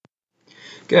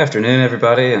Good afternoon,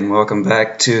 everybody, and welcome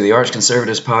back to the Arch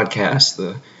Conservatives podcast,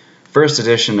 the first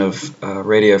edition of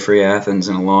Radio Free Athens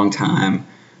in a long time.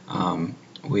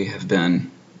 We have been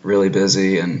really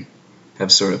busy and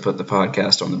have sort of put the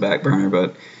podcast on the back burner,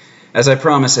 but as I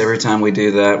promise, every time we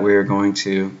do that, we are going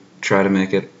to try to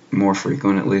make it more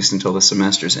frequent, at least until the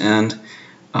semester's end.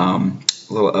 A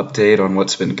little update on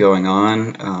what's been going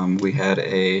on. We had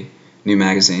a new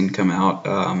magazine come out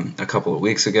a couple of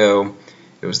weeks ago.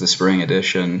 It was the spring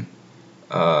edition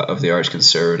of the Arch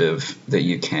Conservative that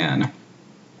you can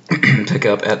pick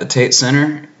up at the Tate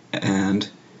Center and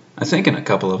I think in a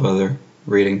couple of other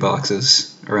reading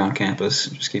boxes around campus.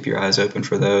 Just keep your eyes open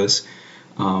for those.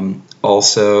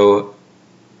 Also,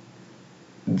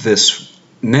 this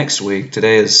next week,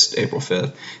 today is April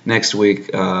 5th, next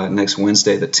week, next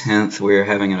Wednesday the 10th, we're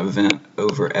having an event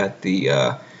over at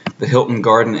the Hilton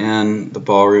Garden Inn, the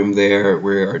ballroom there.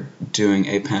 We are doing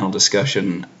a panel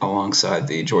discussion alongside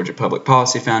the Georgia Public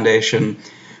Policy Foundation,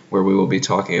 where we will be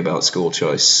talking about school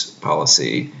choice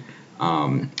policy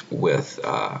with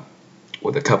a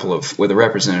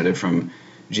representative from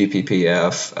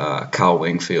GPPF, Kyle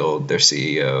Wingfield, their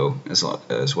CEO,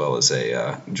 as well as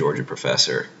a Georgia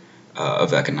professor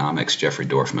of economics, Jeffrey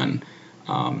Dorfman,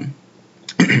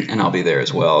 and I'll be there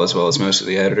as well as most of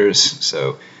the editors.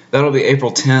 So that'll be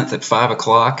April 10th at 5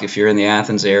 o'clock. If you're in the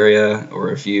Athens area,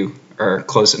 or if you are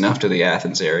close enough to the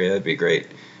Athens area, it'd be great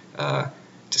to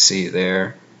see you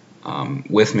there.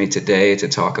 With me today to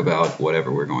talk about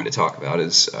whatever we're going to talk about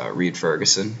is Reed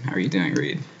Ferguson. How are you doing,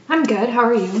 Reed? I'm good. How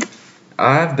are you?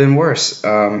 I've been worse.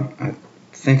 I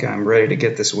think I'm ready to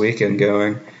get this weekend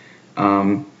going.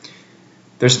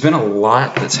 There's been a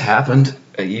lot that's happened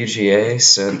at UGA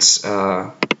since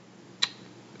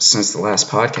the last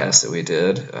podcast that we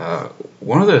did.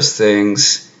 One of those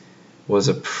things was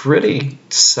a pretty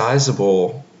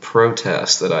sizable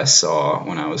protest that I saw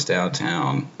when I was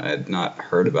downtown. I had not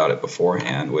heard about it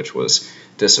beforehand, which was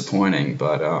disappointing,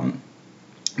 but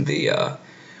the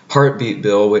heartbeat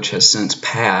bill, which has since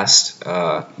passed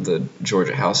the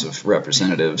Georgia House of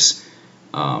Representatives,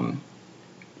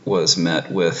 was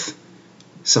met with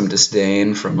some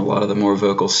disdain from a lot of the more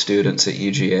vocal students at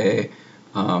UGA.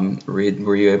 Reed,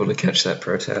 were you able to catch that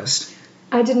protest?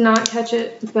 I did not catch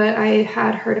it, but I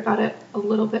had heard about it a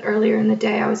little bit earlier in the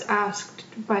day. I was asked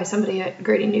by somebody at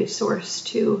Grady News Source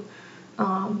to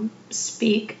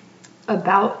speak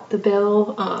about the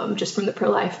bill, just from the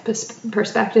pro-life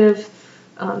perspective.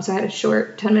 So I had a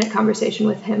short 10-minute conversation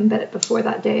with him, but before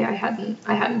that day, I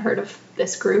hadn't heard of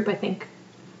this group. I think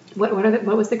what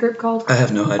was the group called? I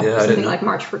have no idea. Something like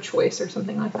March for Choice or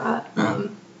something like that.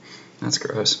 That's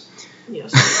gross.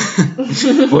 Yes.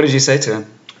 What did you say to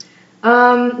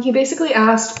him? He basically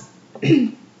asked,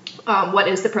 what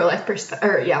is the pro-life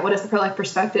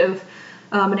perspective?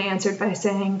 And I answered by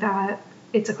saying that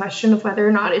it's a question of whether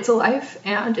or not it's a life,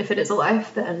 and if it is a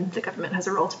life, then the government has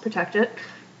a role to protect it.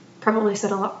 Probably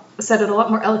said it a lot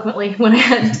more eloquently when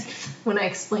I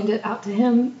explained it out to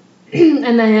him.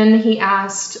 And then he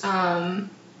asked,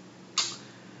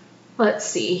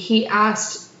 he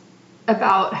asked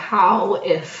about how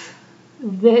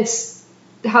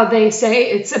they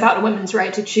say it's about a woman's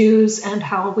right to choose and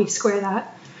how we square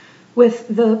that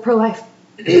with the pro-life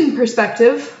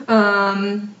perspective.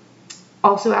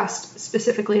 Also asked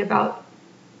specifically about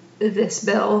this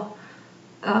bill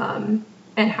and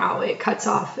how it cuts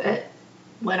off at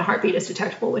when a heartbeat is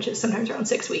detectable, which is sometimes around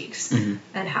 6 weeks,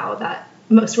 and how that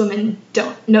most women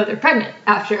don't know they're pregnant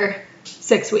after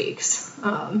 6 weeks.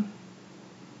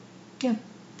 Yeah.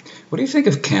 What do you think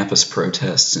of campus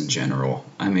protests in general?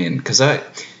 I mean, because I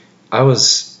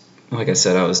was, like I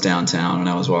said, I was downtown and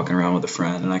I was walking around with a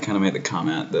friend, and I kind of made the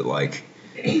comment that, like,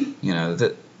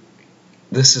 that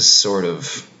this is sort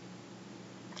of,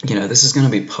 this is going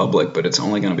to be public, but it's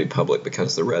only going to be public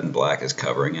because the red and black is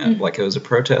covering it. Like, it was a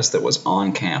protest that was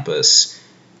on campus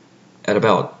at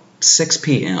about 6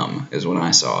 p.m. is when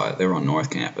I saw it. They were on North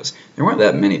Campus. There weren't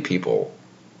that many people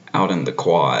out in the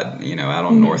quad, out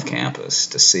on North Campus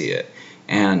to see it.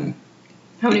 And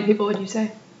how many people would you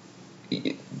say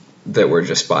that were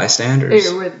just bystanders?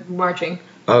 They were marching.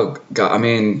 Oh God! I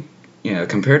mean,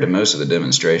 compared to most of the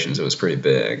demonstrations, it was pretty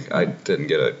big. I didn't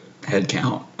get a head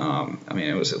count.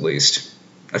 It was at least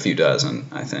a few dozen,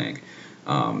 I think.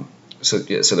 So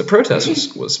the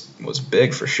protest was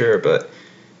big for sure. But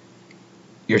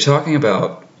you're talking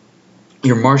about,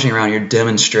 you're marching around, you're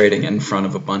demonstrating in front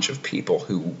of a bunch of people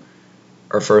who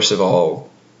are, first of all,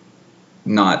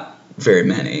 not very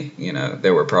many.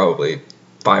 There were probably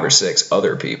 5 or 6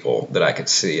 other people that I could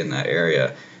see in that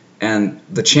area. And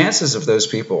the chances of those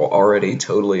people already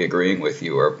totally agreeing with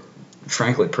you are,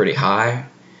 frankly, pretty high.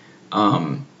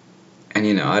 And,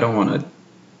 I don't want to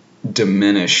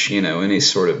diminish, any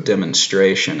sort of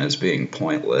demonstration as being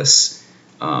pointless.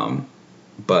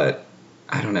 But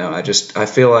I don't know. I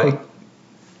feel like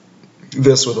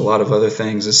this, with a lot of other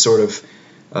things, is sort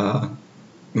of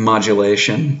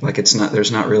modulation. Like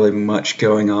there's not really much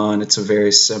going on. It's a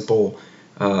very simple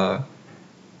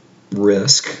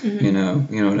risk, mm-hmm. you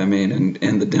know what I mean,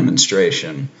 and the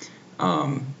demonstration.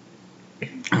 I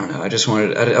don't know.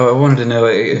 I wanted to know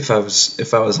if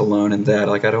I was alone in that.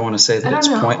 Like, I don't want to say that it's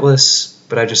pointless,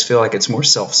 but I just feel like it's more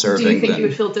self-serving. Do you think you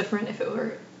would feel differently if it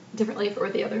were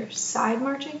the other side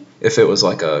marching? If it was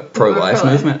like a pro-life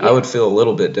movement, yeah. I would feel a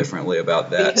little bit differently about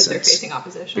that because they're facing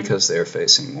opposition. Because they're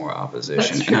facing more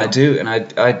opposition. That's true. And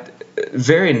I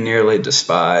very nearly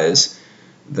despise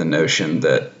the notion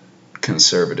that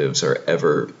conservatives are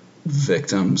ever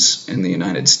victims in the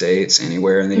United States,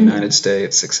 anywhere in the mm-hmm. United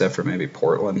States, except for maybe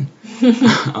Portland.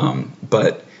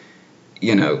 But,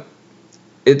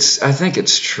 I think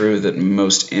it's true that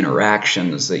most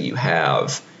interactions that you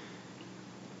have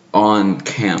on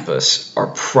campus are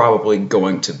probably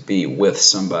going to be with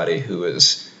somebody who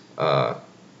is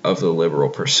of the liberal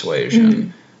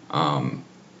persuasion. Mm-hmm.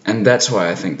 And that's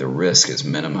why I think the risk is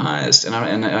minimized.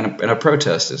 And a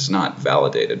protest is not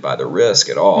validated by the risk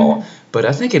at all. Mm-hmm. But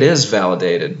I think it is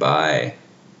validated by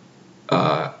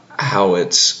how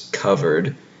it's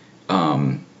covered,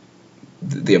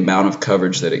 the amount of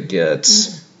coverage that it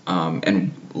gets, mm-hmm.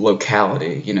 And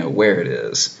locality, where it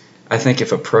is. I think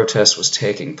if a protest was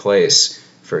taking place,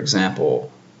 for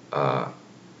example,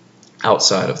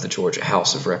 outside of the Georgia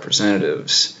House of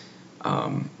Representatives,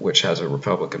 which has a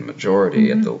Republican majority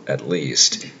mm-hmm. at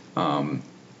least,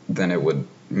 then it would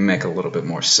make a little bit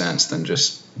more sense than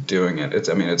just doing it.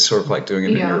 It's sort of like doing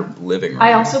it in your living room.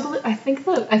 I also believe, I think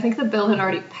the bill had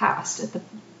already passed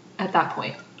at that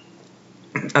point.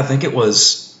 I think it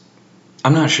was.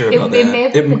 I'm not sure about that.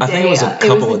 I think it was a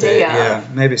couple of days. Yeah,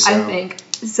 maybe so. I think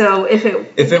so. If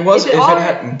it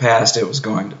hadn't passed, it was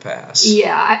going to pass.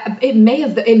 Yeah, it may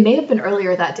have been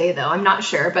earlier that day though. I'm not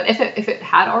sure, but if it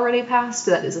had already passed,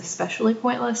 that is especially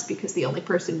pointless because the only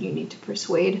person you need to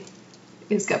persuade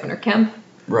is Governor Kemp.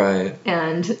 Right.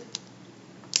 And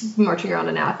marching around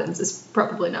in Athens is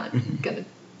probably not mm-hmm. going to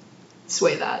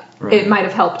sway that. Right. It might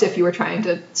have helped if you were trying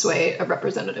to sway a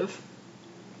representative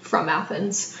from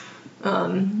Athens.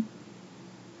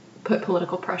 Put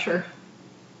political pressure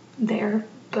there,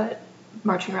 but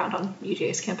marching around on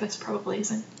UGA's campus probably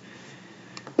isn't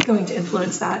going to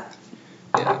influence that.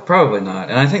 Yeah, probably not.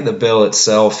 And I think the bill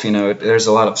itself, there's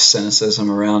a lot of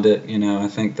cynicism around it. I don't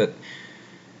think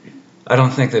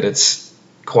that it's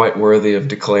quite worthy of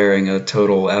declaring a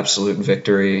total absolute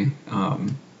victory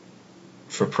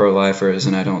for pro-lifers,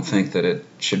 and I don't think that it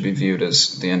should be viewed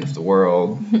as the end of the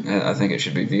world. I think it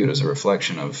should be viewed as a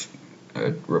reflection of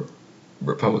a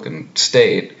Republican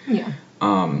state. Yeah.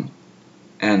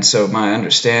 And so my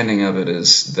understanding of it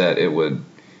is that it would,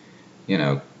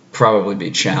 probably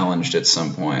be challenged at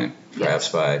some point, perhaps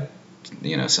by,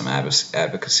 some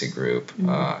advocacy group,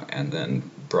 mm-hmm. And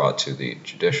then brought to the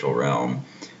judicial realm.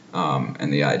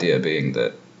 And the idea being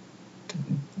that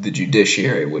the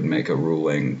judiciary would make a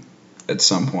ruling at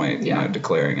some point,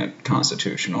 declaring it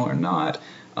constitutional or not.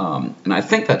 And I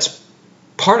think that's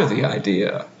part of the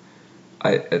idea.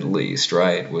 At least,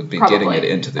 right, would be probably. Getting it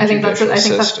into the judicial system. I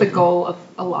think that's the goal of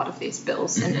a lot of these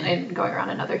bills mm-hmm. and going around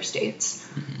in other states,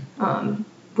 mm-hmm.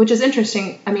 Which is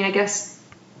interesting. I guess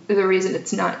the reason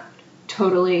it's not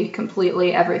totally,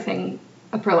 completely everything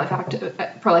a pro-life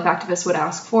activist would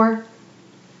ask for,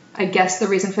 I guess the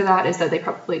reason for that is that they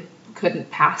probably couldn't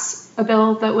pass a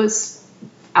bill that was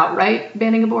outright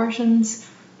banning abortions.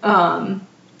 The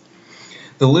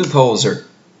loopholes are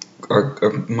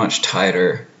much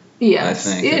tighter. Yeah, I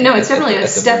think. It's definitely a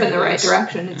step in the right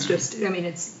direction. It's just,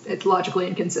 it's logically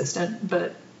inconsistent,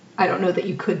 but I don't know that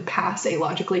you could pass a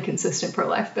logically consistent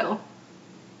pro-life bill.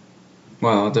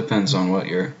 Well, it depends on what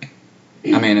you're.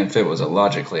 If it was a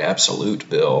logically absolute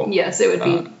bill. Yes, it would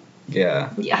be. Yeah.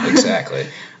 Exactly.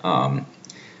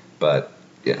 But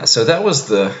yeah, so that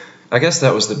was I guess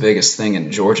that was the biggest thing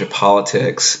in Georgia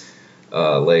politics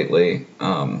lately.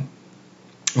 We'll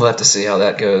have to see how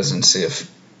that goes and see if,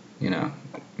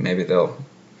 maybe they'll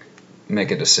make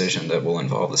a decision that will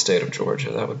involve the state of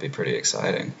Georgia. That would be pretty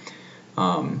exciting.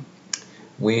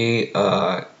 We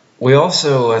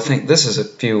also, I think this is a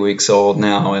few weeks old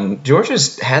now, and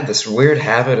Georgia's had this weird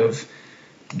habit of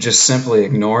just simply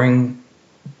ignoring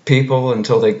people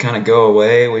until they kind of go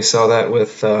away. We saw that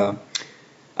with,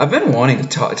 I've been wanting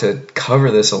to cover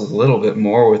this a little bit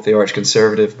more with the Arch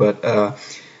Conservative, but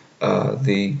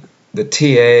the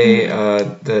TA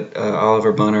that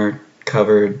Oliver Bunner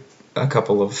covered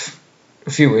a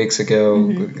few weeks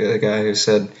ago, the guy who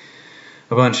said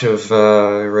a bunch of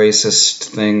racist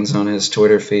things on his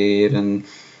Twitter feed, and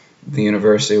the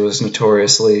university was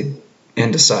notoriously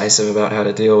indecisive about how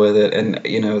to deal with it.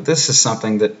 And, this is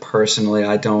something that personally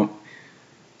I don't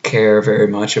care very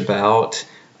much about.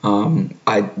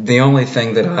 The only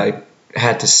thing that I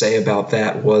had to say about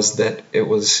that was that it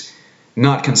was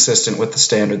not consistent with the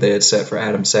standard they had set for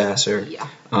Adam Sasser. Yeah.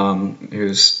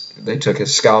 They took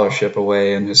his scholarship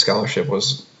away, and his scholarship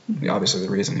was obviously the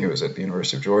reason he was at the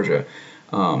University of Georgia.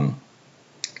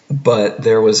 But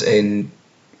there was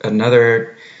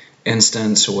another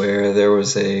instance where there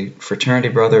was a fraternity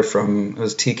brother from, it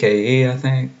was TKE, I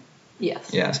think.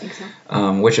 Yes. Yes. I think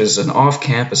so. Which is an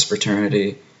off-campus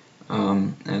fraternity,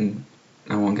 and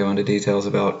I won't go into details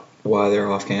about why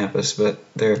they're off campus, but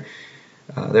there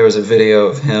was a video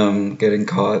of him getting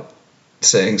caught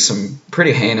saying some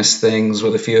pretty heinous things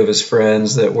with a few of his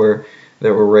friends that were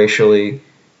racially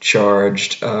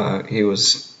charged. He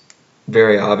was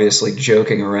very obviously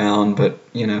joking around, but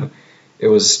it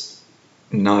was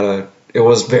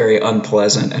very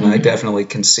unpleasant, and I definitely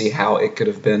can see how it could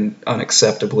have been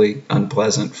unacceptably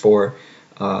unpleasant for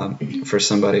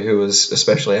somebody who was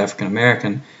especially African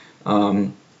American.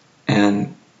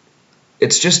 And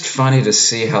it's just funny to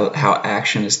see how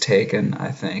action is taken,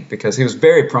 I think, because he was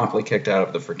very promptly kicked out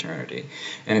of the fraternity.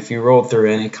 And if you rolled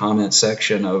through any comment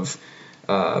section of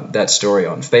that story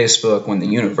on Facebook, when the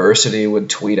university would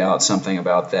tweet out something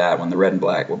about that, when the Red and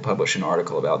Black would publish an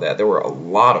article about that, there were a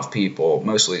lot of people,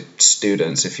 mostly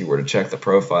students, if you were to check the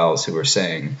profiles, who were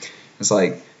saying, it's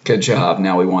like, good job,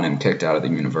 now we want him kicked out of the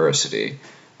university.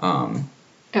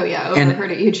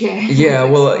 Overheard at UGA. Yeah,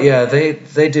 well, yeah,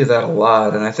 they do that a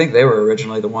lot, and I think they were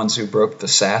originally the ones who broke the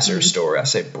Sasser story. I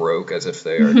say broke as if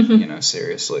they are,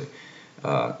 seriously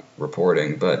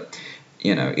reporting, but,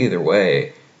 either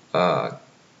way,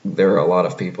 there are a lot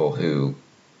of people who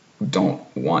don't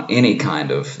want any kind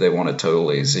of, they want a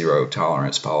totally zero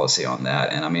tolerance policy on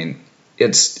that, and I mean,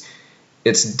 it's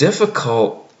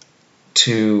difficult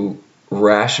to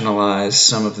rationalize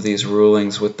some of these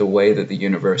rulings with the way that the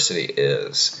university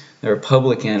is. They're a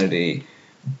public entity,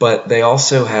 but they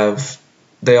also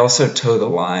toe the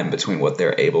line between what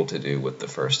they're able to do with the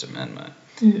First Amendment.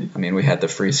 I mean, we had the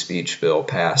free speech bill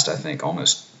passed, I think,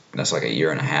 that's like a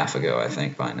year and a half ago, I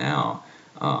think, by now.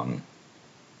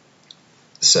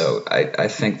 So I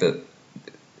think that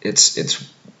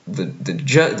it's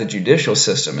the judicial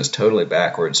system is totally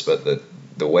backwards, but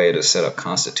the way it is set up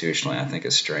constitutionally, I think,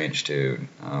 is strange too.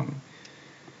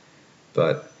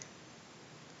 But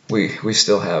we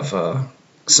still have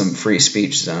some free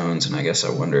speech zones, and I guess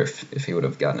I wonder if he would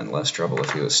have gotten in less trouble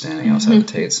if he was standing outside the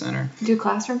Tate Center. Do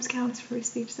classrooms count as free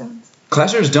speech zones?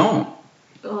 Classrooms don't.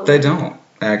 Oh, they don't,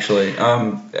 actually.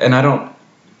 And I don't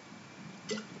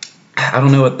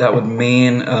know what that would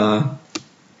mean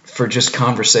for just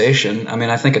conversation. I mean,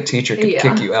 I think a teacher could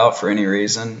kick you out for any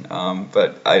reason,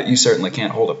 but you certainly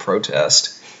can't hold a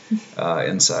protest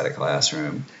inside a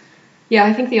classroom. Yeah,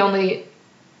 I think the only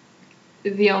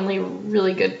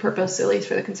really good purpose, at least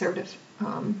for the conservative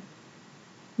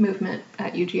movement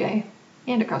at UGA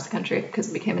and across the country, because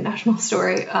it became a national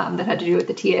story that had to do with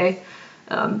the TA,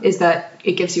 is that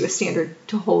it gives you a standard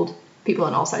to hold people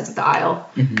on all sides of the aisle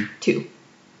to.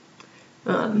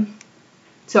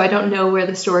 So I don't know where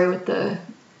the story with the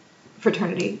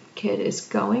fraternity kid is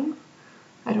going.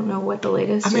 I don't know what the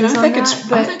latest is on that.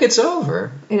 I think it's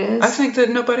over. It is? I think that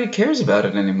nobody cares about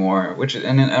it anymore. We're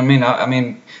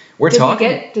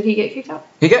talking. Did he get kicked out?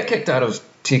 He got kicked out of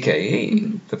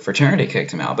TKE. The fraternity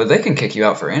kicked him out, but they can kick you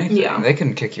out for anything. Yeah. They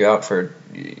can kick you out for,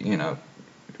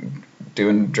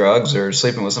 doing drugs or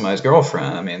sleeping with somebody's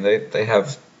girlfriend. I mean, they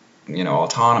have,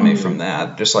 autonomy from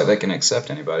that, just like they can accept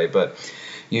anybody. But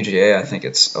UGA, I think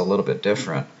it's a little bit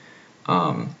different.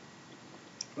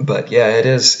 But yeah, it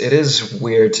is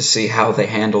weird to see how they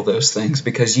handle those things,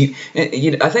 because I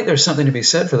think there's something to be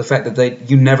said for the fact that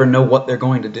you never know what they're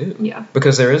going to do. Yeah.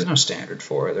 Because there is no standard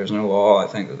for it. There's no law, I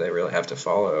think, that they really have to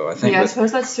follow. I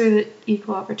suppose that's through the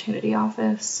Equal Opportunity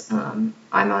Office. I'm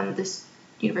on this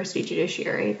university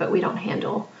judiciary, but we don't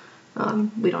handle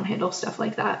stuff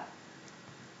like that.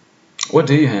 What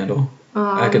do you handle?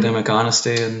 Academic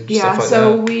honesty and stuff like that?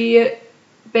 Yeah, so we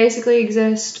basically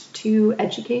exist to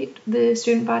educate the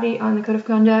student body on the code of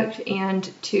conduct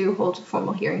and to hold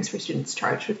formal hearings for students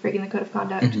charged with breaking the code of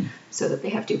conduct so that they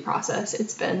have due process.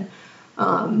 It's been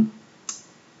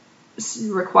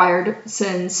required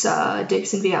since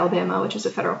Dixon v. Alabama, which is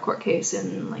a federal court case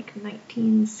in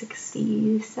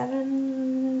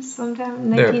 1967, sometime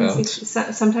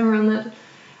around that.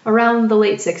 around the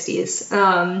late 60s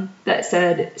that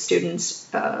said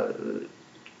students have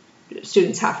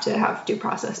to have due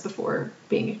process before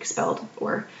being expelled,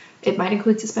 or it might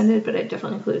include suspended, but it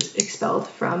definitely includes expelled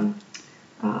from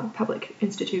public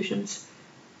institutions.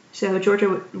 So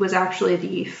Georgia was actually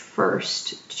the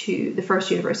first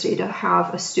university to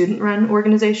have a student-run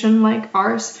organization like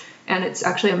ours, and it's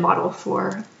actually a model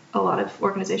for a lot of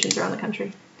organizations around the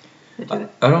country that do it.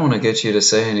 I don't want to get you to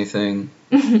say anything,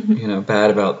 bad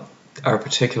about our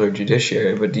particular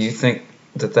judiciary, but do you think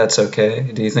that that's okay?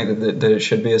 Do you think that it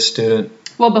should be a student?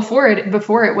 Well, before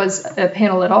it was a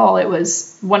panel at all, it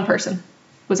was one person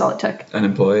was all it took. An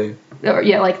employee? Or,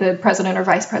 yeah, like the president or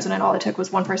vice president, all it took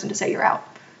was one person to say you're out.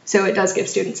 So it does give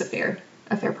students a fair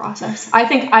process. I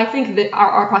think that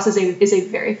our process is a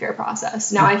very fair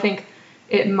process. Now, I think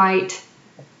it might.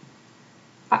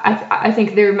 I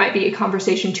think there might be a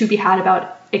conversation to be had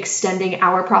about extending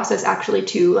our process actually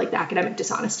to like the academic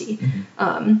dishonesty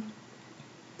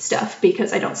stuff,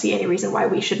 because I don't see any reason why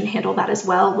we shouldn't handle that as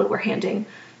well when we're handling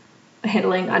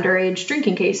underage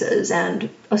drinking cases and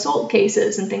assault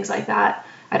cases and things like that.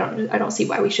 I don't see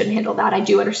why we shouldn't handle that. I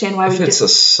do understand why if it's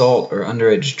assault or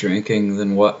underage drinking,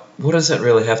 then what does that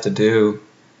really have to do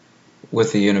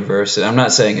with the university? I'm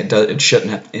not saying it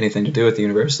shouldn't have anything to do with the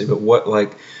university, but what,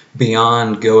 like,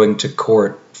 beyond going to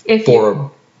court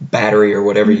for battery or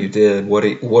whatever you did,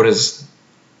 what is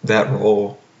that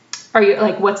role? Are you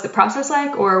like, what's the process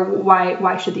like, or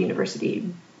why should the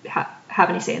university have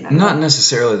any say in that? Not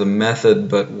necessarily the method,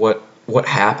 but what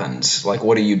happens? Like,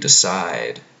 what do you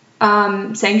decide?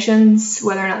 Sanctions,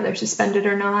 whether or not they're suspended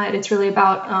or not. It's really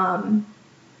about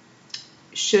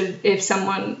if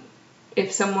someone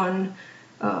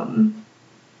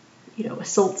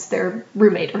assaults their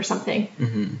roommate or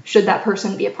something, should that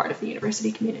person be a part of the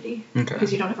university community? Okay.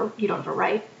 Because you don't have a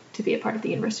right to be a part of the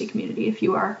university community if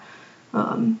you are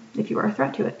a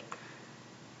threat to it.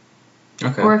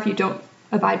 Okay. Or if you don't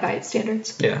abide by its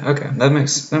standards. Yeah. Okay. That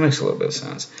makes a little bit of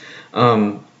sense.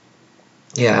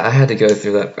 Yeah, I had to go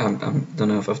through that. I don't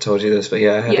know if I've told you this, but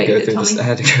yeah, I had to go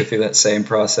through that same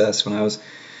process when I was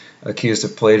accused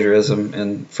of plagiarism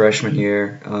in freshman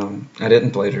year. I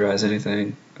didn't plagiarize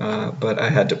anything, but I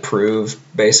had to prove,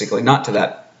 basically, not to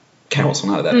that council,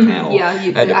 not to that panel. Yeah,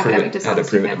 I had to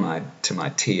prove it to my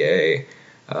TA,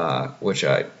 which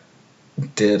I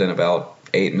did in about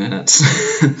 8 minutes.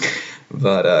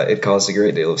 But it caused a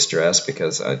great deal of stress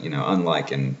because,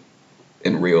 unlike in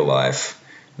real life,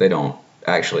 they don't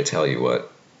actually tell you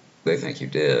what they think you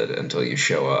did until you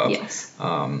show up. Yes.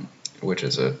 Which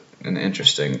is an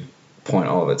interesting point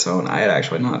all of its own. I had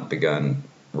actually not begun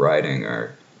writing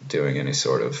or doing any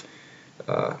sort of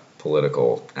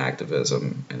political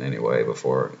activism in any way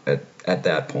before. At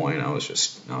that point, I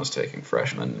was taking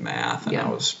freshman math, and I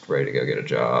was ready to go get a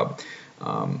job.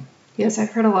 Yes,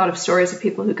 I've heard a lot of stories of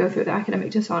people who go through the academic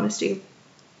dishonesty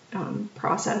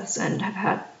process and have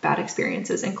had bad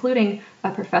experiences, including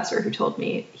a professor who told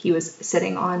me he was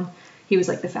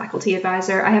like the faculty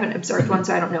advisor. I haven't observed one,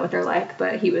 so I don't know what they're like,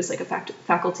 but he was like a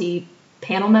faculty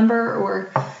panel member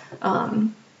or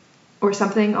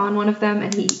something on one of them,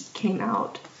 and he came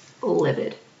out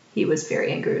livid. He was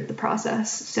very angry with the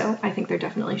process. So I think there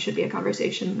definitely should be a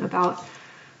conversation about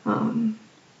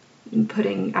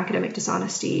putting academic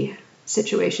dishonesty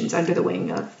situations under the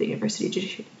wing of the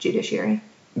university judiciary.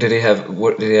 Did he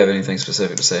have anything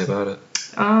specific to say about it?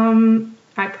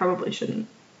 I probably shouldn't.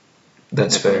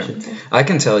 That's fair. I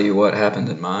can tell you what happened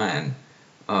in mine.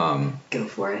 Go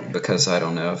for it. Because I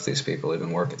don't know if these people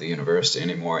even work at the university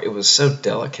anymore. It was so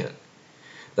delicate.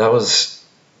 That was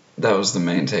the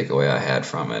main takeaway I had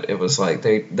from it. It was like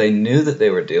they knew that they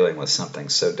were dealing with something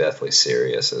so deathly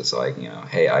serious as, like,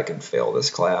 hey, I could fail this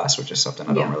class, which is something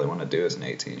I don't really want to do as an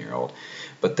 18-year-old.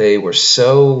 But they were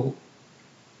so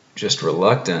just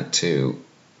reluctant to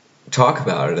talk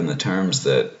about it in the terms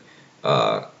that,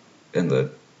 in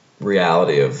the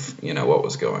reality of, what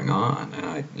was going on. And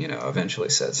I, eventually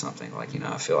said something like,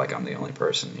 I feel like I'm the only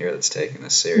person here that's taking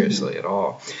this seriously at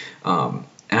all. And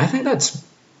I think that's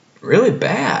really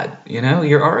bad.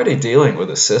 You're already dealing with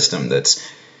a system that's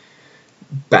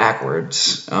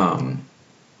backwards.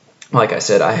 Like I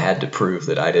said, I had to prove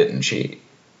that I didn't cheat,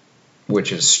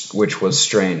 which was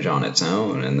strange on its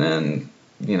own. And then,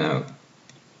 I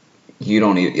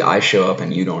show up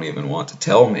and you don't even want to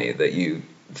tell me that you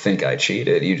think I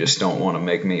cheated. You just don't want to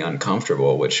make me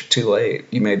uncomfortable, which, too late.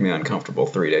 You made me uncomfortable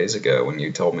 3 days ago when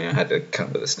you told me I had to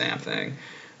come to this damn thing.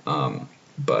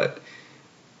 But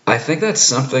I think that's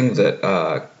something that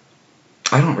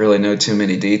I don't really know too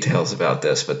many details about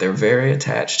this, but they're very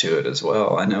attached to it as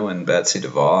well. I know when Betsy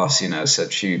DeVos,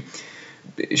 said she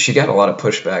she got a lot of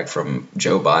pushback from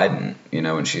Joe Biden,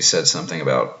 when she said something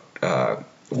about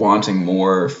wanting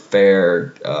more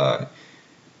fair,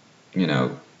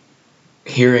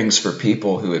 hearings for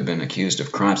people who had been accused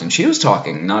of crimes. And she was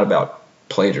talking not about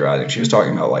plagiarizing. She was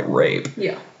talking about like rape.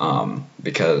 Yeah.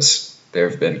 Because there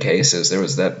have been cases. There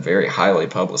was that very highly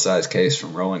publicized case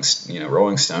from Rolling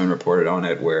Stone reported on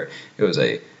it, where it was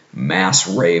a mass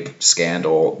rape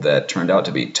scandal that turned out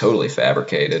to be totally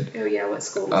fabricated. Oh yeah, what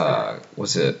school was that?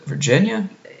 Was it Virginia?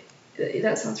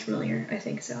 That sounds familiar. I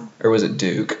think so. Or was it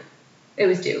Duke? It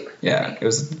was Duke. Yeah, it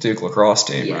was the Duke lacrosse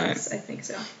team, right? Yes, I think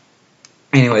so.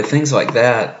 Anyway, things like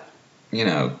that,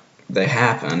 they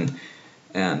happen,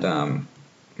 and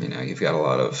you've got a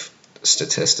lot of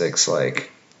statistics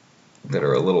that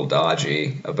are a little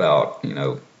dodgy about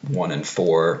 1 in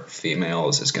 4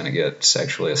 females is going to get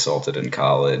sexually assaulted in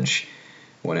college,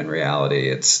 when in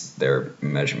reality there are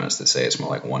measurements that say it's more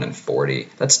like 1 in 40.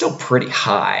 That's still pretty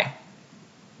high,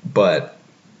 but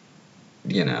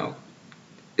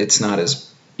it's not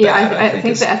as bad. I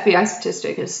think the FBI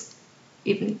statistic is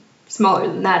even smaller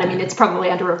than that. I mean, it's probably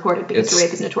underreported because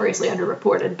rape is notoriously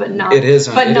underreported, but not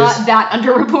that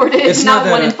underreported. It's not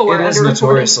 1 in 4 underreported. It is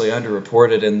notoriously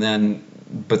underreported,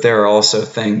 but there are also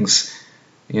things,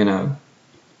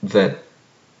 that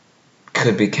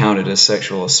could be counted as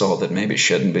sexual assault that maybe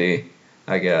shouldn't be,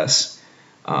 I guess.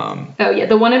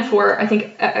 The 1 in 4, I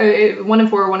think 1 in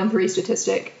 4 or 1 in 3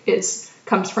 statistic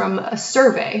comes from a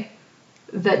survey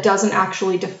that doesn't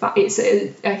actually define.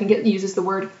 I think it uses the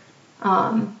word.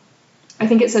 I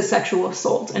think it says sexual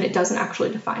assault, and it doesn't actually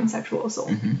define sexual assault.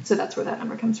 Mm-hmm. So that's where that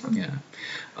number comes from. Yeah,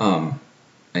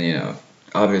 and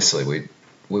obviously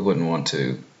we wouldn't want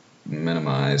to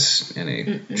minimize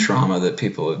any trauma that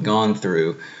people have gone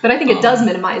through. But I think it does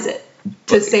minimize it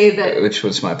to say that. Which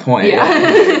was my point.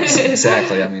 Yeah.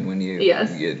 Exactly. I mean, when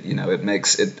it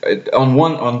makes it on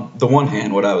the one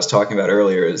hand, what I was talking about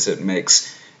earlier is it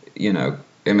makes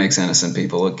innocent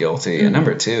people look guilty, and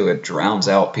number 2, it drowns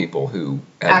out people who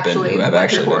have actually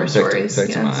been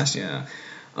victimized. Yes.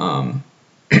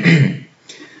 Yeah.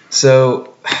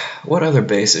 So, what other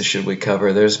bases should we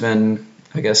cover? There's been,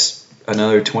 I guess,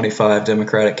 another 25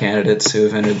 Democratic candidates who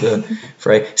have entered the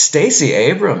fray. Stacey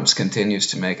Abrams continues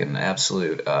to make an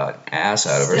absolute ass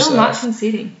out of herself. Still not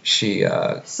conceding. She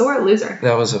sore loser.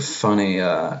 That was a funny.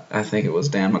 I think it was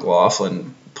Dan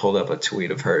McLaughlin pulled up a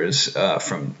tweet of hers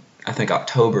from, I think,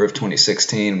 October of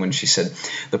 2016, when she said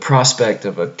the prospect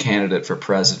of a candidate for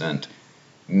president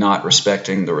not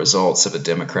respecting the results of a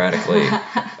democratic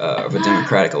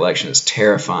election is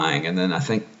terrifying. And then I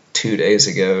think 2 days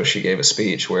ago she gave a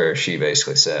speech where she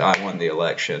basically said, I won the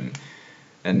election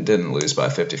and didn't lose by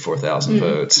 54,000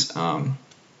 votes.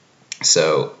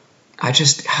 So I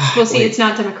just it's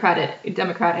not democratic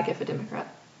if a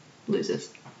Democrat loses.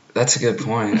 That's a good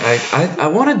point. I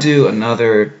want to do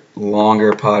another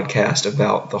longer podcast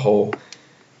about the whole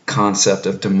concept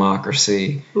of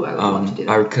democracy. Ooh, I would love to do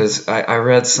that. Because I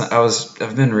read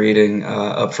I've been reading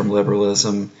Up From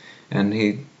Liberalism,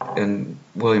 and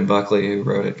William Buckley, who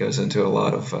wrote it, goes into a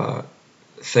lot of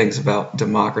things about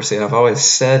democracy. And I've always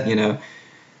said, the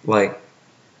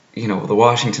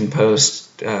Washington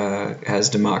Post has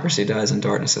democracy dies in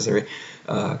darkness as their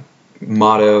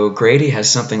motto. Grady has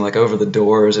something like over the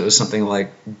doors. It was something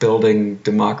like building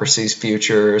democracy's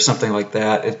future or something like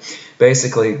that.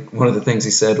 Basically, one of the things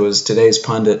he said was today's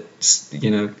pundits,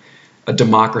 a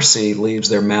democracy leaves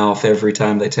their mouth every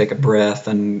time they take a breath,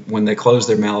 and when they close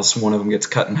their mouths, one of them gets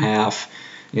cut in half.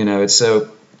 It's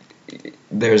so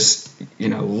there's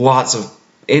lots of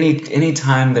any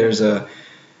time there's a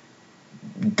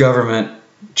government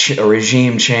a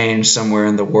regime change somewhere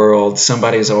in the world,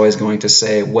 somebody's always going to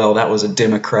say, well, that was a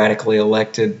democratically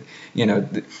elected,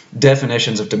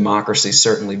 definitions of democracy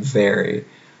certainly vary.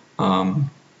 I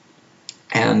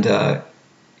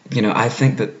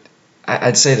think that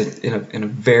I'd say that in a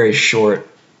very short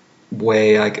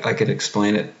way, I could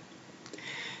explain it,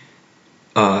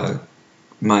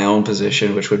 my own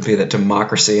position, which would be that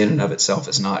democracy in and of itself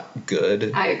is not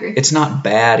good. I agree. It's not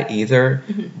bad either,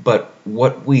 but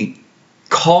what we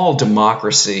call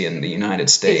democracy in the United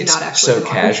States so democracy.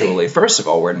 Casually. First of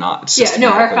all, we're not.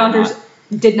 Our founders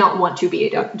did not want to be a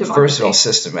democracy. First of all,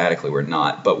 systematically, we're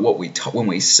not. But when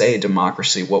we say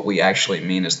democracy, what we actually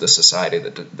mean is the society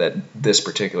that this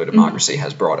particular democracy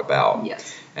has brought about.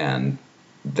 Yes. And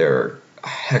there are a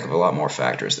heck of a lot more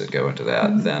factors that go into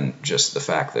that than just the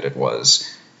fact that it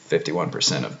was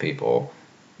 51% of people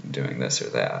doing this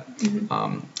or that.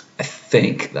 I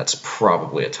think that's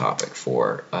probably a topic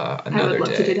for another day. I would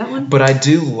love to do that one. But I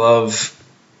do love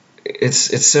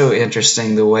it's so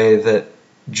interesting the way that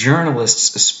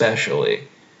journalists especially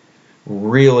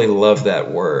really love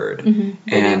that word.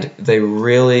 And they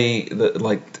really,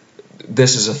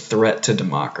 this is a threat to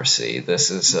democracy. This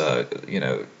is,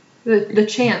 the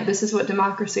chant, this is what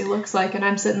democracy looks like. And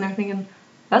I'm sitting there thinking,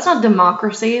 that's not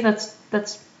democracy.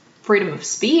 That's freedom of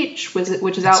speech, which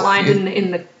is outlined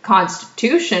in the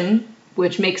Constitution,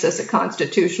 which makes us a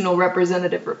constitutional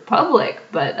representative republic.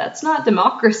 But that's not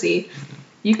democracy.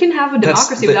 You can have a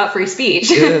democracy without free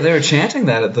speech. Yeah, they were chanting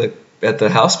that at the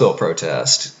House bill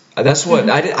protest. That's what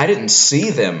I didn't see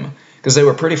them because they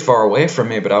were pretty far away from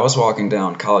me. But I was walking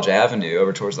down College Avenue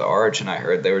over towards the Arch, and I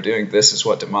heard they were doing "This is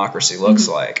what democracy looks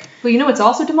like." Well, you know what's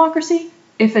also democracy?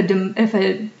 If the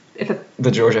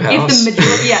Georgia House. If the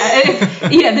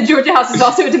majority, the Georgia House is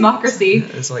also a democracy.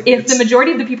 If the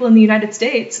majority of the people in the United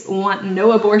States want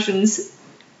no abortions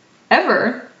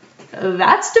ever,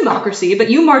 that's democracy. But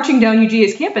you marching down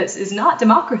UGA's campus is not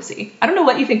democracy. I don't know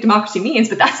what you think democracy means,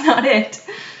 but that's not it.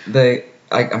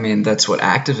 I mean, that's what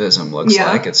activism looks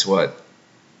like. It's what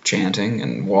chanting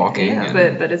and walking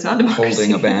and but it's not democracy.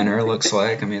 Holding a banner looks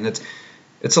like. I mean,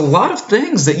 it's a lot of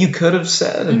things that you could have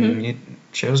said, and you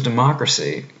chose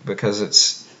democracy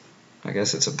because I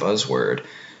guess it's a buzzword.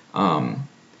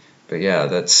 But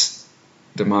yeah,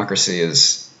 democracy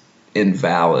is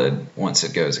invalid once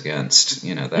it goes against,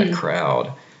 that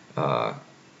crowd.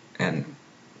 And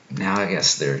now I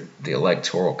guess the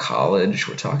Electoral College,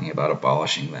 we're talking about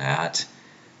abolishing that,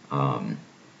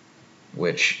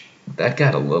 which that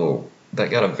got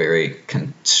a very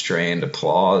constrained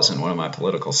applause in one of my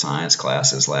political science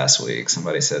classes last week.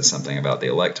 Somebody said something about the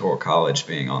Electoral College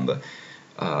being on the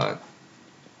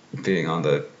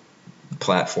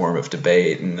platform of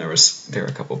debate, and there were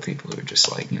a couple of people who were just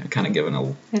kind of giving a.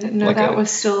 I didn't know that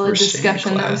was still a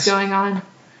discussion that was going on.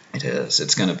 It is.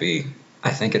 It's going to be. I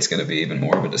think it's going to be even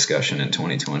more of a discussion in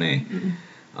 2020.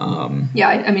 I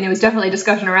mean, it was definitely a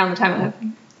discussion around the time of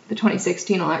the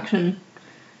 2016 election.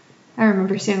 I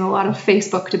remember seeing a lot of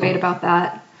Facebook debate about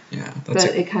that. Yeah, but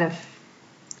it kind of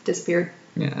disappeared.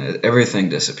 Yeah, everything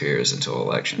disappears until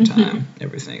election time.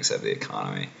 Everything except the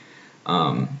economy.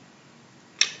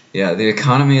 The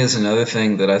economy is another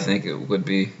thing that I think it would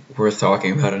be worth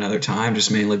talking about another time,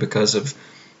 just mainly because of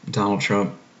Donald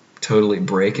Trump totally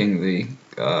breaking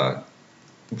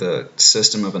the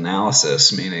system of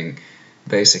analysis, meaning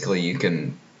basically you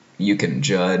can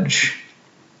judge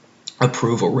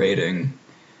approval rating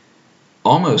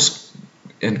almost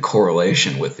in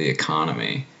correlation with the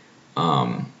economy.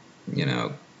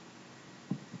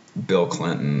 Bill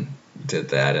Clinton did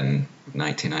that in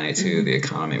 1992. The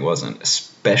economy wasn't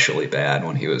especially bad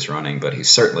when he was running, but he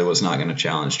certainly was not going to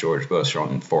challenge George Bush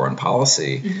on foreign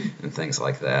policy and things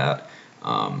like that.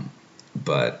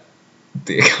 But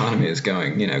the economy is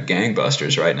going,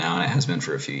 gangbusters right now, and it has been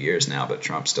for a few years now, but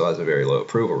Trump still has a very low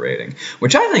approval rating,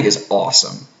 which I think is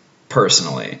awesome,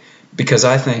 personally, because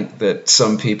I think that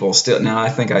some people still, now I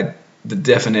think the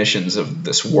definitions of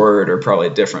this word are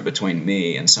probably different between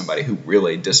me and somebody who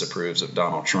really disapproves of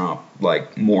Donald Trump,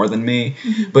 more than me,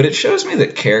 but it shows me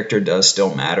that character does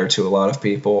still matter to a lot of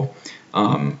people.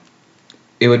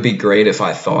 It would be great if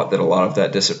I thought that a lot of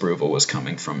that disapproval was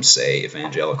coming from, say,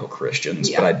 evangelical Christians,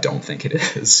 but I don't think it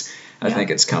is. I think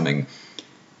it's coming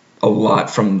a lot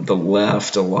from the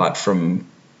left, a lot from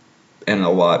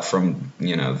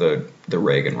the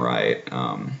Reagan right.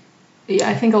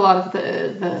 I think a lot of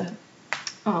the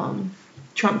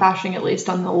Trump bashing, at least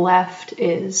on the left,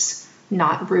 is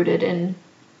not rooted in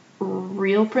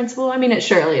real principle. I mean, it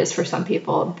surely is for some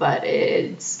people, but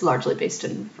it's largely based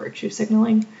in virtue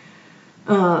signaling.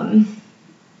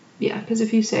 Because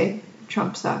if you say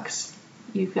Trump sucks,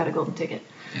 you've got a golden ticket.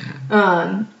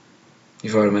 Yeah.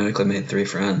 You've automatically made 3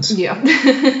 friends. Yeah.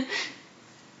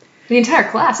 The entire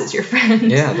class is your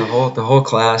friend. Yeah, the whole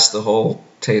class, the whole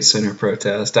Tate Center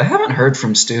protest. I haven't heard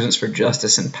from Students for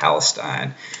Justice in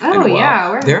Palestine. Oh,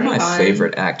 yeah. They're my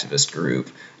favorite activist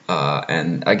group.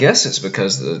 And I guess it's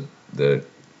because the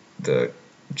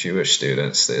Jewish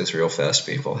students, the Israel Fest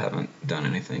people, haven't done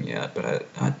anything yet, but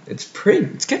it's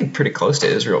getting pretty close to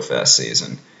Israel Fest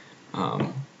season,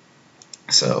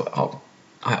 so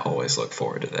I always look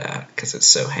forward to that because it's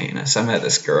so heinous. I met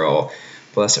this girl,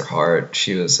 bless her heart.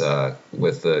 She was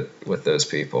with those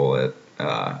people at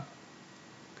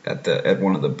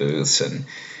one of the booths, and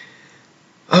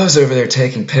I was over there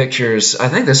taking pictures. I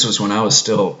think this was when I was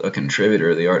still a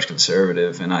contributor of the Arch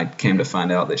Conservative, and I came to find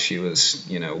out that she was,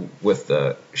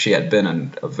 she had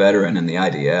been a veteran in the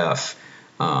IDF,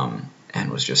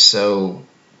 and was just so,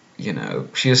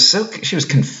 she was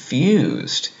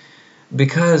confused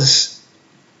because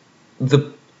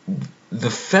the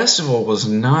festival was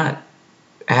not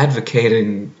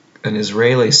advocating an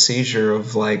Israeli seizure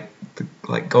of like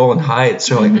Golan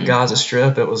Heights or like the Gaza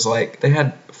Strip. It was like they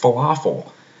had falafel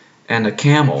and a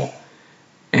camel,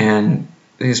 and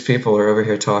these people are over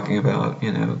here talking about,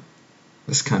 you know,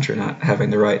 this country not having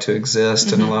the right to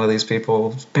exist, and a lot of these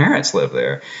people's parents live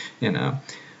there, you know.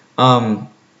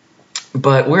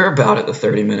 But we're about at the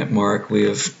 30-minute mark. We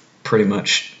have pretty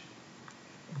much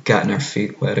gotten our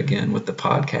feet wet again with the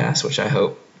podcast, which I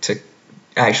hope to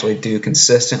actually do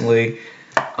consistently.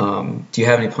 Do you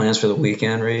have any plans for the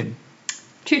weekend, Reed?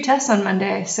 2 tests on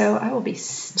Monday, so I will be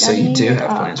studying. So you do have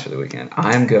plans for the weekend.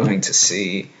 I'm going to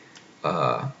see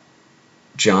John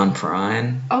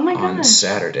Prine on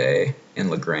Saturday in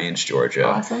LaGrange, Georgia.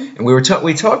 Awesome. And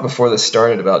we talked before this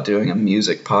started about doing a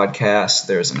music podcast.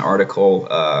 There's an article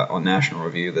on National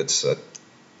Review that's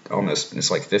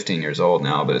it's like 15 years old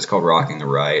now, but it's called Rocking the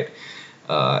Right,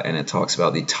 and it talks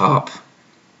about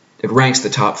it ranks the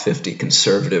top 50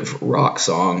 conservative rock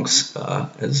songs,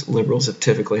 as liberals have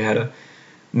typically had a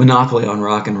monopoly on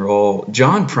rock and roll.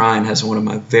 John Prine has one of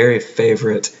my very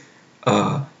favorite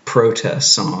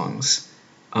protest songs,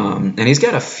 and he's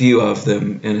got a few of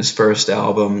them in his first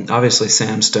album. Obviously,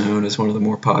 Sam Stone is one of the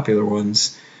more popular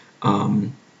ones,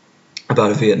 about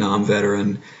a Vietnam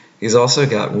veteran. He's also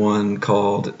got one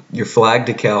called Your Flag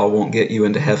Decal Won't Get You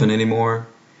Into Heaven Anymore,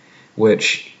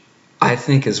 which I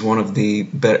think is one of the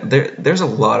better. There's a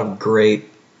lot of great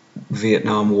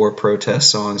Vietnam War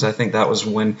protest songs. I think that was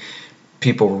when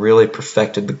people really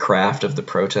perfected the craft of the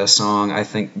protest song. I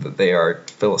think that they are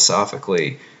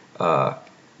philosophically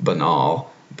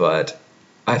banal, but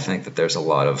I think that there's a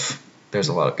lot of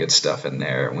good stuff in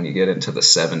there. When you get into the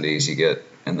 70s,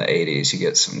 and the 80s, you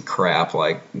get some crap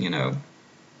like, you know,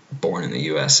 Born in the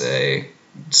USA,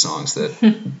 songs that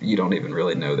you don't even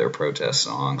really know they're protest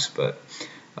songs, but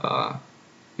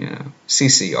you know,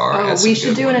 CCR. Oh, we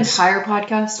should do an entire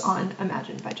podcast on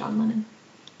Imagine by John Lennon.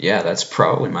 Yeah, that's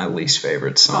probably my least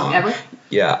favorite song ever.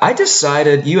 Yeah, I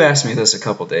decided, you asked me this a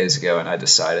couple days ago, and I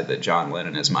decided that John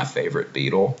Lennon is my favorite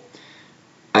Beatle.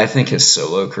 I think his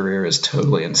solo career is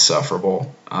totally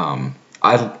insufferable.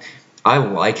 I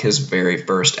like his very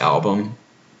first album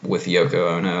with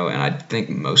Yoko Ono, and I think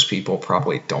most people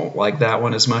probably don't like that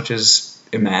one as much as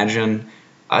Imagine.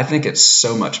 I think it's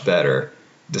so much better,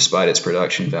 despite its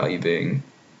production value being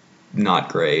not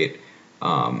great.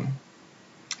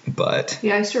 But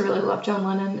yeah, I used to really love John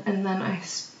Lennon, and then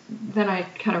I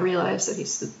kind of realized that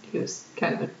he was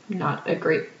kind of not a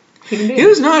great human being. He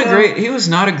was not a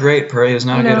great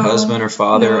good husband or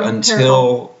father until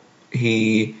terrible.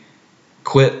 He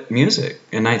quit music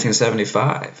in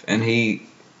 1975, and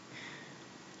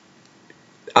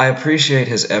I appreciate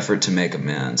his effort to make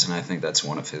amends, and I think that's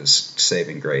one of his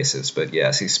saving graces. But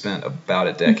yes, he spent about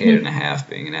a decade and a half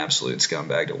being an absolute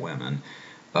scumbag to women.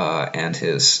 And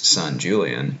his son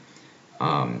Julian,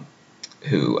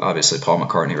 who obviously Paul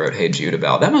McCartney wrote "Hey Jude"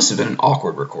 about. That must have been an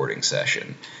awkward recording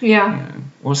session. Yeah. You know,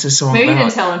 what's this song about? Maybe you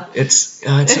didn't tell him. It's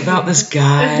about this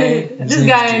guy. This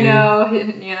guy I know.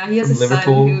 Yeah, he has a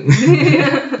Liverpool.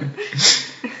 Son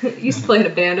who used to play in a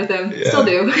band with him. Yeah. Still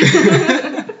do.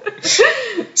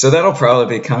 So that'll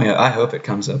probably be coming up. I hope it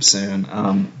comes up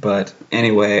soon. But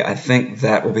anyway, I think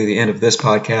that will be the end of this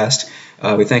podcast.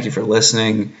 We thank you for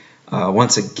listening.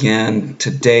 Once again,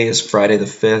 today is Friday the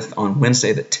 5th. On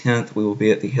Wednesday the 10th, we will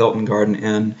be at the Hilton Garden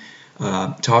Inn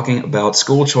talking about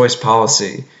school choice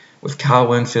policy with Kyle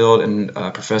Wingfield and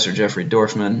Professor Jeffrey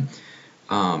Dorfman.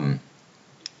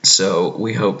 So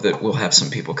we hope that we'll have some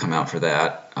people come out for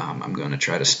that. I'm going to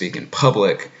try to speak in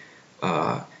public.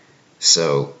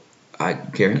 So I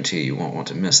guarantee you won't want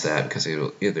to miss that, because it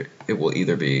will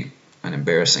either be an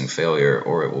embarrassing failure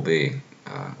or it will be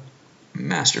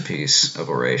masterpiece of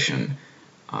oration.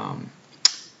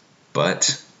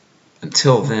 But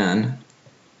until then,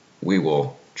 we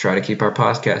will try to keep our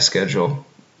podcast schedule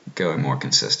going more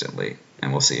consistently,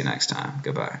 and we'll see you next time.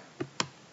 Goodbye.